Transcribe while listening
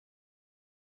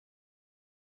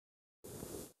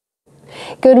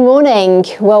Good morning.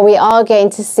 Well, we are going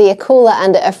to see a cooler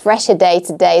and a fresher day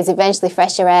today as eventually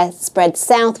fresher air spreads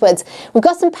southwards. We've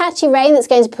got some patchy rain that's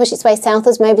going to push its way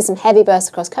southwards, maybe some heavy bursts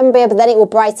across Cumbria, but then it will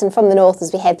brighten from the north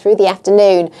as we head through the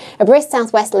afternoon. A brisk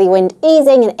southwesterly wind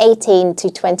easing and 18 to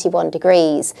 21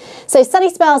 degrees. So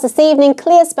sunny spells this evening,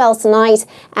 clear spells tonight,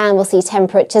 and we'll see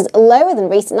temperatures lower than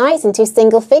recent nights into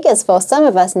single figures for some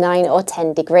of us, 9 or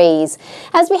 10 degrees.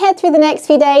 As we head through the next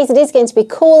few days, it is going to be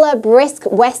cooler, brisk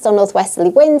west or northwesterly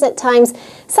winds at times,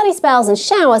 sunny spells and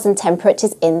showers and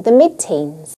temperatures in the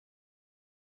mid-teens.